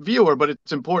viewer, but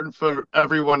it's important for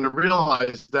everyone to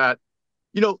realize that,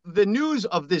 the news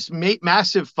of this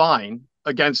massive fine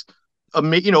against a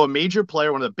major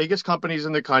player, one of the biggest companies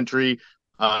in the country,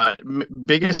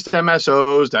 biggest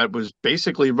MSOs that was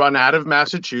basically run out of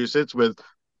Massachusetts with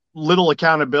little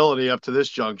accountability up to this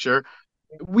juncture.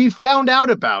 We found out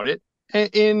about it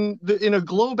in a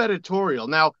Globe editorial.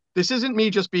 Now, this isn't me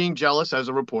just being jealous as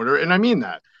a reporter, and I mean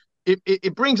that.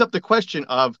 It brings up the question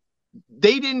of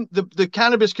the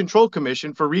Cannabis Control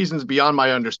Commission, for reasons beyond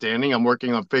my understanding, I'm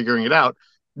working on figuring it out,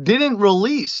 didn't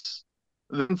release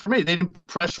the information. They didn't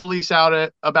press release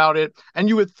about it. And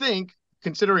you would think,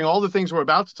 considering all the things we're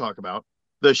about to talk about,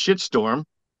 the shitstorm,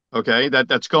 okay,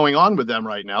 that's going on with them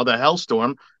right now, the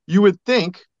hellstorm, you would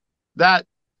think that,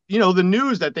 the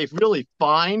news that they've really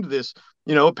fined this,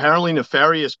 apparently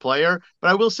nefarious player.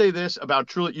 But I will say this about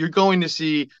Trulieve: you're going to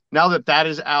see, now that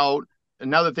is out, and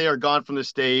now that they are gone from the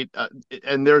state,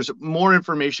 and there's more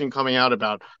information coming out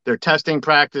about their testing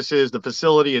practices, the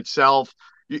facility itself,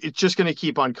 it's just going to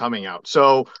keep on coming out.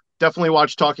 So definitely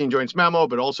watched Talking Joints memo,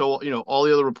 but also all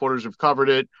the other reporters have covered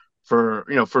it for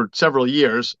several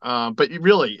years. But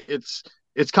really, it's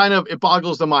kind of, it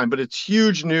boggles the mind. But it's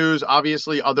huge news.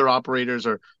 Obviously, other operators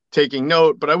are taking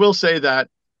note. But I will say that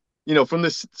from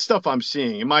this stuff I'm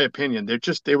seeing, in my opinion,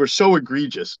 they were so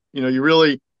egregious. You're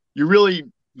really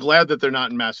glad that they're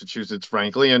not in Massachusetts,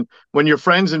 frankly. And when your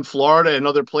friends in Florida and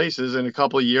other places in a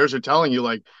couple of years are telling you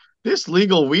like this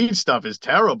legal weed stuff is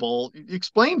terrible,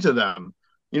 explain to them,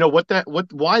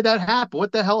 why that happened,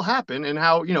 what the hell happened, and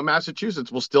how Massachusetts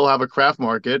will still have a craft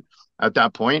market at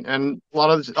that point, and a lot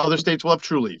of other states will have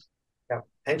True Leaf. Yeah.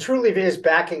 And True Leaf is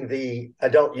backing the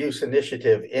adult use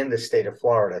initiative in the state of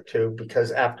Florida too,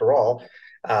 because after all,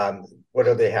 what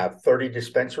do they have? 30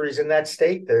 dispensaries in that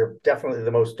state. They're definitely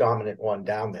the most dominant one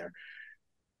down there,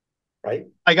 right?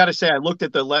 I got to say, I looked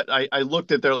at the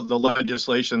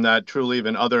legislation that True Leaf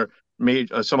and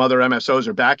some other MSOs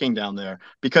are backing down there,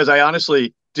 because I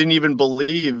honestly didn't even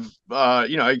believe. You got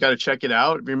to check it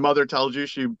out. If your mother tells you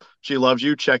she loves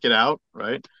you, check it out,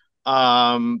 right?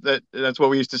 That's what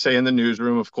we used to say in the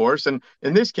newsroom, of course. And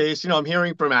in this case, I'm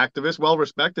hearing from activists,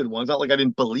 well-respected ones, not like I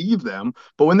didn't believe them,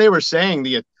 but when they were saying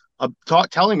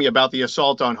telling me about the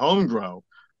assault on home grow,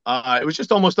 it was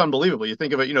just almost unbelievable. You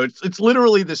think of it, it's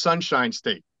literally the Sunshine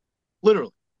State,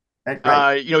 literally.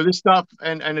 Right. This stuff,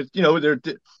 and it's there are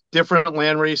different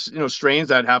landrace strains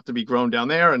that have to be grown down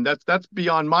there, and that's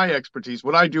beyond my expertise.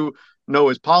 What I do know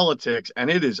is politics,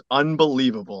 and it is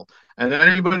unbelievable. And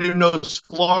anybody who knows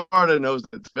Florida knows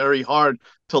that it's very hard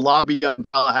to lobby on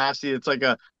Tallahassee. It's like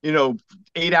a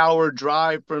 8-hour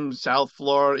drive from South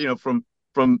Florida, from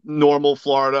normal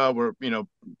Florida, where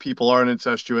people aren't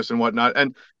incestuous and whatnot,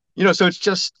 and so it's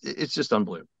just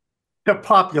unbelievable. A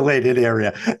populated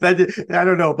area. I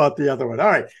don't know about the other one. All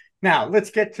right. Now,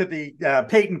 let's get to the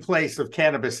patent place of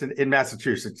cannabis in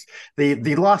Massachusetts.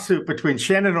 The lawsuit between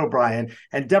Shannon O'Brien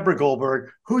and Deborah Goldberg.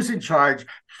 Who's in charge?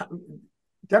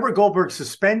 Deborah Goldberg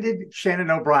suspended Shannon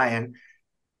O'Brien,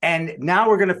 and now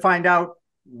we're going to find out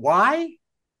why.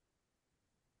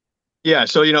 Yeah,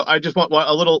 so I just want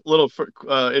a little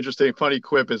interesting, funny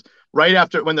quip is right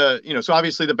after when so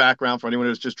obviously the background for anyone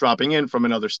who's just dropping in from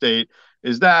another state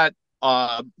is that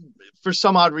for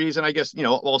some odd reason, I guess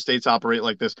all states operate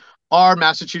like this. Our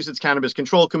Massachusetts Cannabis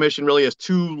Control Commission really has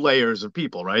two layers of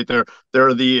people, right? There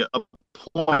are the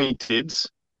appointeds.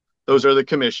 Those are the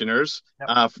commissioners,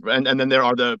 yep. And then there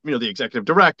are the executive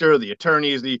director, the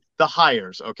attorneys, the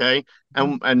hires. Okay,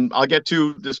 and I'll get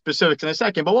to the specifics in a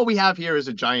second. But what we have here is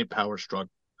a giant power struggle.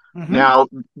 Mm-hmm. Now,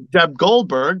 Deb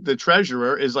Goldberg, the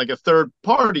treasurer, is like a third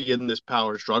party in this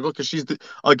power struggle because she's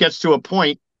gets to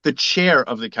appoint the chair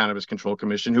of the Cannabis Control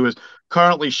Commission, who is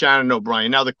currently Shannon O'Brien.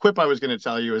 Now, the quip I was going to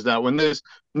tell you is that when this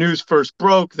news first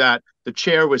broke that the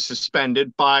chair was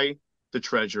suspended by the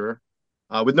treasurer,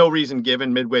 with no reason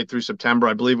given midway through September.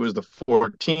 I believe it was the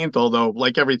 14th, although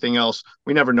like everything else,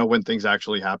 we never know when things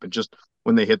actually happen, just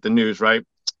when they hit the news, right?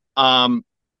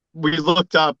 We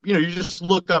looked up, you just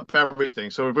look up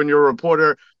everything. So when you're a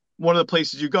reporter, one of the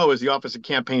places you go is the Office of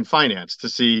Campaign Finance to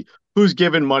see who's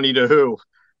given money to who.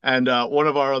 And one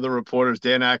of our other reporters,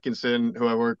 Dan Atkinson, who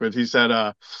I work with, he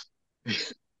said,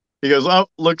 he goes, oh,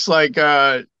 looks like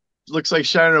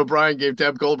Shannon O'Brien gave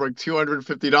Deb Goldberg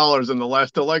 $250 in the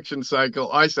last election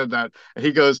cycle. I said that. And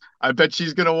he goes, I bet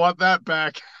she's going to want that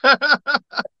back.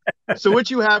 So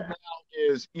what you have now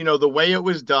is, the way it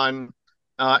was done.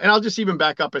 And I'll just even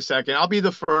back up a second. I'll be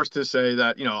the first to say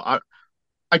that,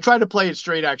 I try to play it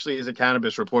straight actually as a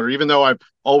cannabis reporter, even though I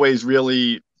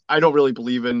don't really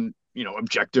believe in,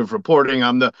 objective reporting.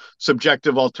 I'm the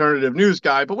subjective alternative news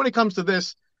guy. But when it comes to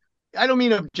this, I don't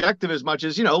mean objective as much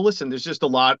as, listen, there's just a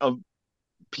lot of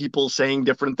people saying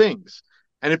different things.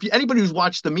 And if anybody who's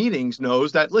watched the meetings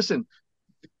knows that, listen,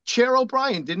 Chair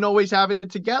O'Brien didn't always have it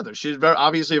together. She's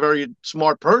obviously a very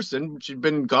smart person. She'd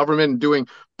been in government and doing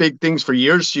big things for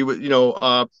years. She was,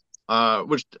 why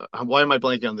am I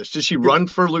blanking on this? Did she run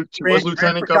for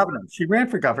lieutenant governor? She ran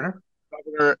for governor.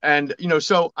 And,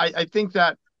 so I think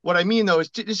that what I mean, though,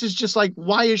 is this is just like,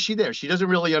 why is she there? She doesn't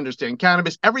really understand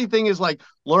cannabis. Everything is like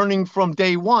learning from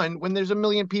day one when there's a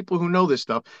million people who know this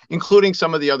stuff, including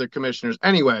some of the other commissioners.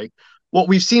 Anyway, what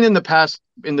we've seen in the past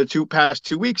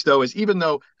 2 weeks, though, is even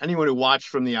though anyone who watched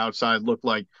from the outside looked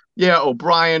like, yeah,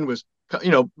 O'Brien was,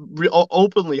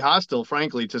 openly hostile,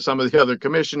 frankly, to some of the other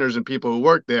commissioners and people who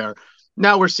work there.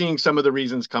 Now we're seeing some of the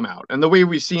reasons come out. And the way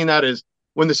we've seen that is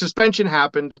when the suspension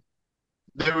happened,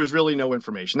 there was really no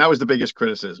information. That was the biggest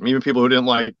criticism. Even people who didn't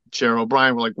like Chair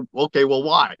O'Brien were like, okay, well,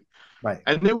 why? Right.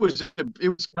 And it was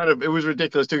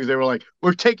ridiculous too, because they were like,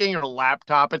 we're taking your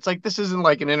laptop. It's like, this isn't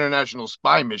like an international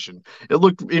spy mission. It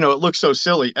looked so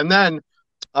silly. And then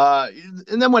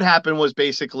And then what happened was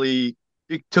basically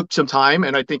it took some time,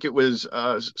 and I think it was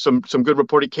some good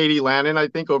reporting. Katie Lannon, I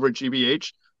think, over at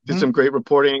GBH, did some great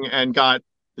reporting and got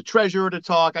the treasurer to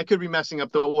talk. I could be messing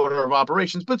up the order of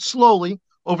operations, but slowly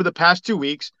over the past 2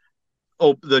 weeks,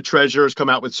 the treasurer's come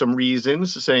out with some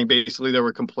reasons, saying basically there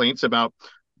were complaints about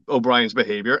O'Brien's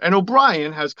behavior, and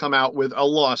O'Brien has come out with a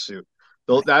lawsuit.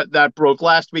 So that broke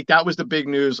last week. That was the big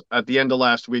news at the end of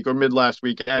last week or mid last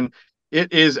week, and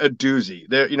it is a doozy.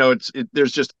 There,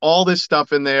 there's just all this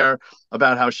stuff in there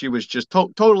about how she was just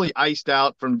totally iced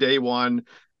out from day one,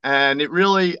 and it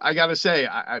really, I got to say,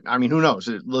 I mean, who knows?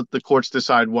 Let the courts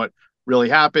decide what really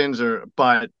happens,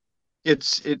 but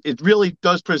it really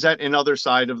does present another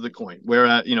side of the coin,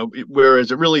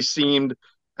 whereas it really seemed.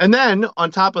 And then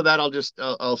on top of that,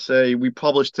 I'll say we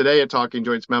published today a Talking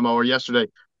Joints memo, or yesterday.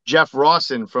 Jeff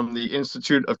Rawson from the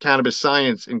Institute of Cannabis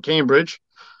Science in Cambridge,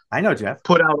 I know Jeff,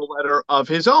 put out a letter of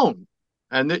his own,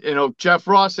 and Jeff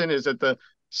Rawson is at the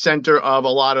center of a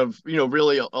lot of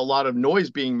really a lot of noise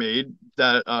being made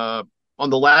that on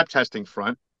the lab testing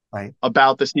front. Right.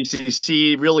 About the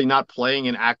CCC really not playing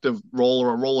an active role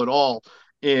or a role at all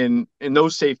in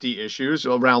those safety issues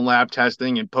around lab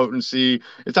testing and potency.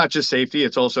 It's not just safety;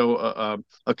 it's also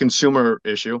a consumer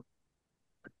issue.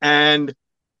 And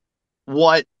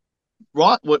what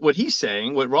he's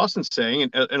saying, what Rawson's saying,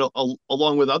 and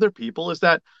along with other people, is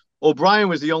that O'Brien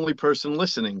was the only person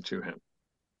listening to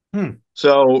him.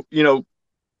 So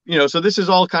so this is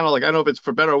all kind of like, I don't know if it's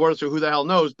for better or worse, or who the hell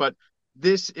knows, but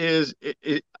this is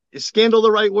scandal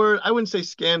the right word? I wouldn't say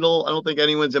scandal. I don't think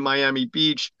anyone's in Miami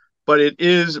Beach, but it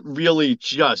is really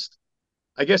just,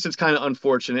 I guess it's kind of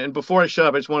unfortunate. And before I shut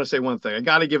up, I just want to say one thing. I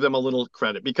got to give them a little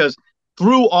credit, because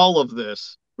through all of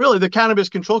this, really, the Cannabis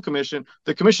Control Commission,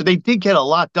 they did get a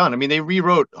lot done. I mean, they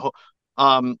rewrote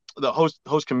the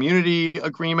host community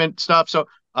agreement stuff. So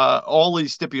all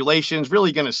these stipulations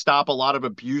really going to stop a lot of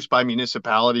abuse by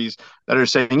municipalities that are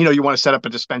saying, you want to set up a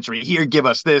dispensary here, give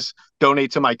us this,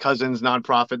 donate to my cousin's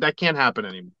nonprofit. That can't happen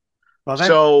anymore. Well,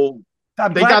 so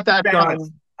they got that done.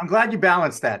 I'm glad you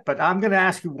balanced that, but I'm going to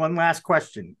ask you one last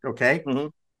question. Okay.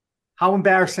 How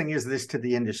embarrassing is this to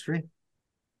the industry?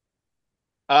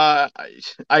 I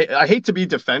hate to be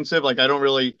defensive. Like, I don't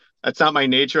really, that's not my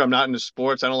nature. I'm not into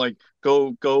sports. I don't like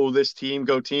go this team,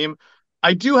 go team.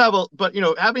 I do have but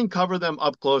having covered them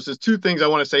up close, there's two things I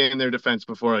want to say in their defense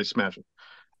before I smash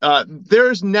them.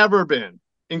 There's never been,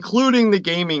 including the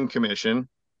Gaming Commission,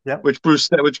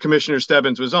 which Commissioner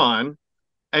Stebbins was on,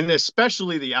 and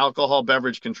especially the Alcohol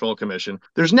Beverage Control Commission,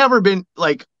 there's never been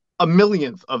like a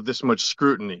millionth of this much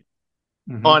scrutiny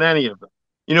on any of them.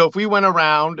 If we went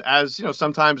around, as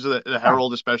sometimes the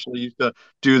Herald especially used to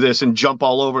do this and jump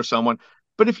all over someone.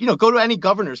 But if go to any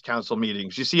governor's council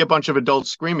meetings, you see a bunch of adults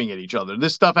screaming at each other.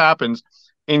 This stuff happens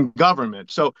in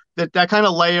government. So that kind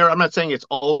of layer, I'm not saying it's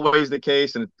always the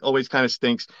case and it always kind of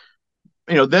stinks.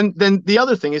 Then the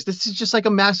other thing is, this is just like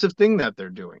a massive thing that they're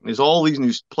doing. There's all these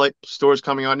new stores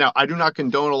coming on now. I do not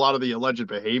condone a lot of the alleged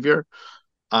behavior.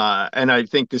 And I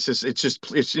think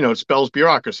it spells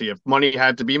bureaucracy. If money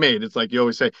had to be made, it's like you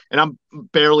always say, and I'm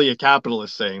barely a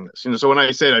capitalist saying this, so when I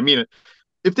say it, I mean it.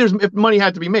 If money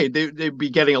had to be made, they'd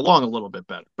be getting along a little bit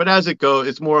better. But as it goes,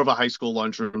 it's more of a high school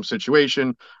lunchroom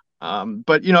situation.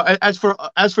 But as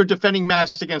for defending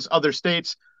masks against other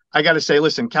states, I got to say,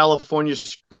 listen, California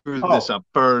screwed this up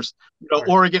first.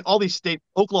 Oregon, all these states,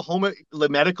 Oklahoma, the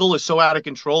medical is so out of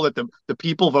control that the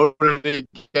people voted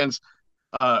against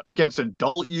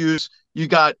adult use. You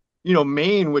got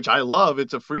Maine, which I love.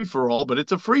 It's a free for all, but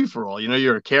it's a free for all.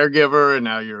 You're a caregiver, and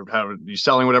now you're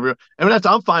selling whatever. And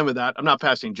I'm fine with that. I'm not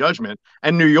passing judgment.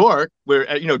 And New York, where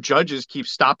judges keep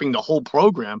stopping the whole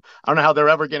program. I don't know how they're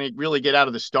ever going to really get out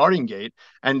of the starting gate.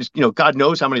 And God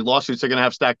knows how many lawsuits they're going to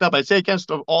have stacked up. I'd say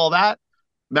against all that,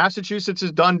 Massachusetts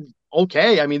has done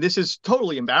okay. I mean, this is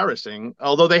totally embarrassing.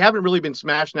 Although they haven't really been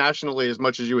smashed nationally as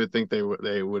much as you would think they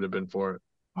would have been for it.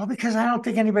 Well, because I don't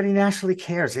think anybody nationally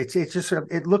cares. It's just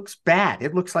it looks bad.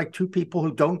 It looks like two people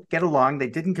who don't get along. They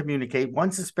didn't communicate.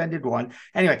 One suspended one.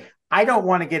 Anyway, I don't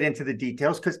want to get into the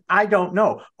details because I don't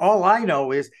know. All I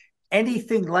know is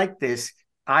anything like this,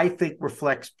 I think,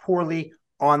 reflects poorly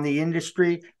on the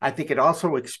industry. I think it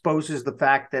also exposes the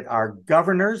fact that our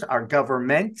governors, our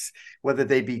governments, whether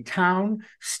they be town,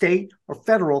 state, or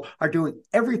federal, are doing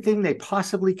everything they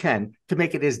possibly can to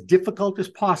make it as difficult as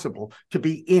possible to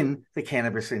be in the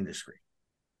cannabis industry.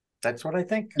 That's what I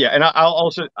think. Yeah, and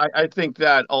I think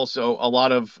that also a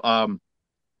lot of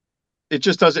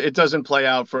it doesn't play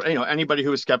out for anybody who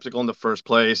was skeptical in the first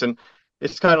place. And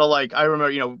it's kind of like, I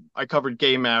remember, I covered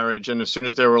gay marriage, and as soon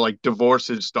as there were like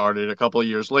divorces started a couple of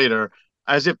years later,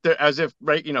 as if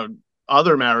right,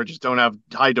 other marriages don't have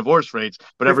high divorce rates,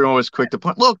 but everyone was quick to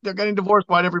point, look, they're getting divorced.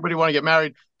 Why'd everybody want to get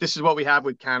married? This is what we have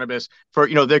with cannabis. For,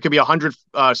 there could be 100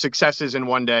 successes in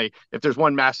one day. If there's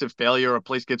one massive failure, a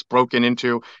place gets broken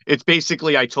into, it's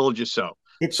basically, I told you so.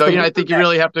 I think you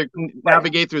really have to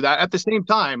navigate through that. At the same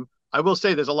time, I will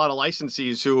say there's a lot of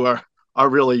licensees who are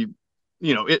really,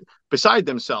 beside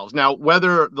themselves. Now,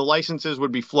 whether the licenses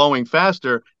would be flowing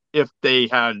faster if they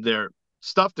had their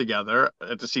stuff together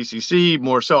at the CCC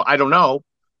more so, I don't know.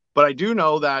 But I do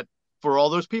know that for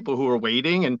all those people who are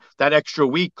waiting, and that extra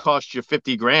week costs you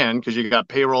 $50,000 because you got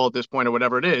payroll at this point or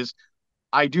whatever it is.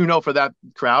 I do know for that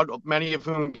crowd, many of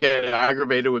whom get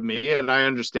aggravated with me, and I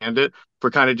understand it, for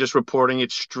kind of just reporting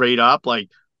it straight up, like,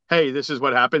 hey, this is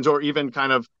what happens, or even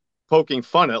kind of poking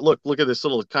fun at, look at this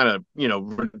little kind of,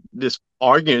 this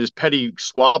argument, this petty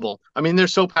squabble. I mean, they're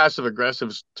so passive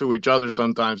aggressive to each other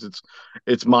sometimes.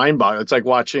 It's mind boggling. It's like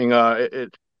watching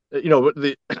the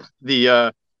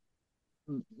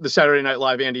Saturday Night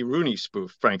Live Andy Rooney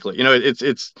spoof. Frankly,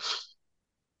 it's.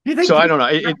 You think so? I don't know.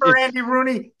 Remember Andy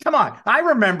Rooney? Come on, I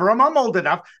remember him. I'm old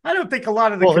enough. I don't think a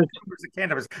lot of the consumers of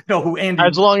cannabis know who Andy.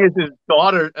 As long as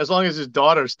his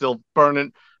daughter's still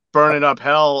burning up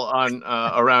hell on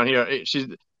around here.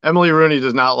 Emily Rooney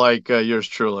does not like yours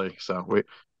truly. So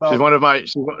she's one of my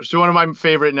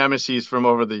favorite nemesis from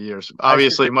over the years.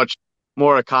 Obviously, much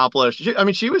more accomplished.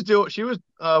 She was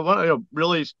one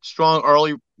really strong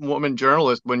early woman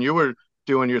journalist when you were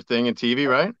doing your thing in TV,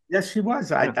 right? Yes, she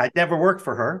was. I never worked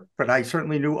for her, but I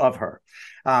certainly knew of her.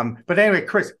 But anyway,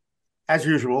 Chris, as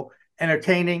usual,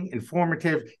 entertaining,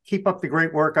 informative. Keep up the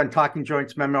great work on Talking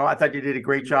Joints Memo. I thought you did a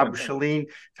great job with Shalene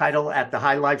Title at the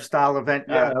High Lifestyle event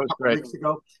that was great. Weeks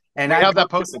ago. And I have that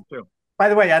posted too. By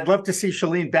the way, I'd love to see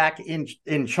Shalene back in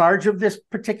charge of this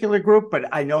particular group, but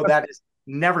I know that is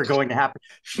never going to happen.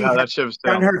 She has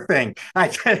done her thing. I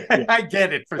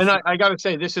get it. I got to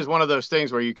say, this is one of those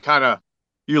things where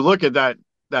you look at that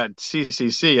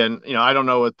CCC, and I don't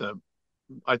know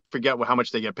I forget how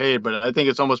much they get paid, but I think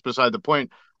it's almost beside the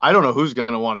point. I don't know who's going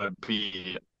to want to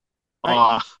be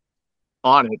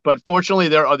on it, but fortunately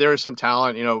there is some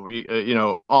talent,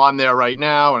 on there right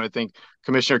now, and I think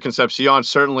Commissioner Concepcion,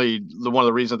 certainly one of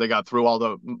the reasons they got through all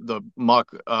the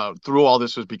muck through all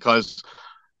this was because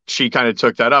she kind of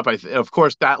took that up. Of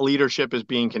course, that leadership is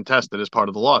being contested as part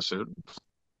of the lawsuit.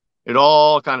 It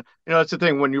all kind of, that's the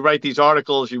thing. When you write these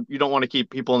articles, you don't want to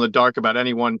keep people in the dark about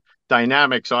any one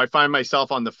dynamic. So I find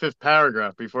myself on the 5th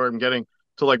paragraph before I'm getting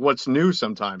to like what's new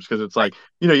sometimes, because it's like,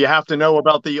 you have to know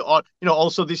about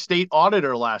also the state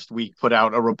auditor last week put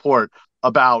out a report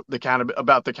about the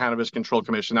Cannabis Control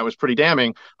Commission that was pretty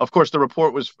damning. Of course, the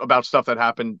report was about stuff that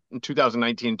happened in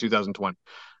 2019, 2020.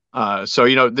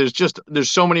 So,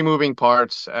 there's so many moving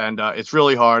parts, and it's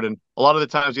really hard. And a lot of the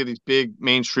times you have these big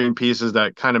mainstream pieces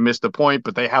that kind of miss the point,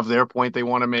 but they have their point they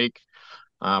want to make.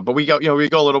 But we go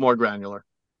a little more granular.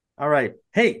 All right.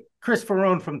 Hey, Chris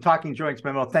Ferrone from Talking Joints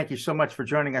Memo. Thank you so much for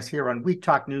joining us here on We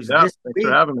Talk News. Thanks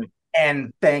for having me.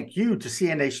 And thank you to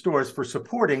CNA Stores for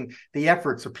supporting the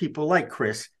efforts of people like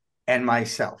Chris and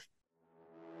myself.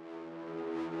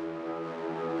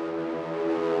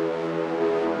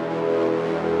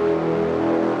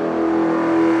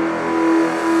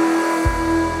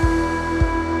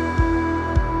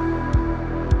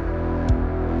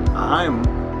 I'm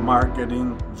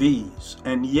marketing these,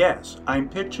 and yes, I'm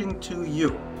pitching to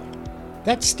you.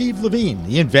 That's Steve Levine,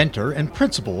 the inventor and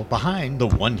principal behind the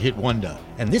One Hit Wonder.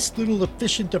 And this little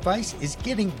efficient device is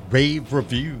getting rave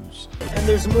reviews. And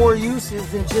there's more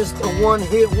uses than just a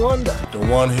one-hit wonder. The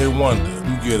One Hit Wonder,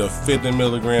 you get a 50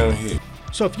 milligram hit.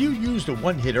 So if you used a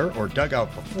one-hitter or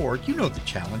dugout before, you know the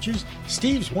challenges.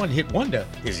 Steve's One Hit Wonder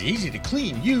is easy to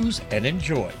clean, use, and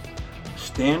enjoy.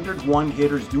 Standard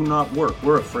one-hitters do not work.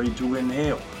 We're afraid to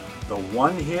inhale. The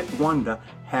One Hit Wonder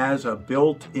has a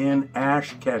built-in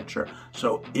ash catcher.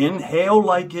 So inhale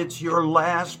like it's your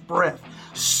last breath.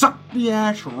 Suck the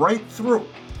ash right through.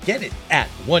 Get it at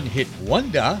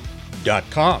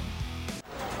onehitwonder.com.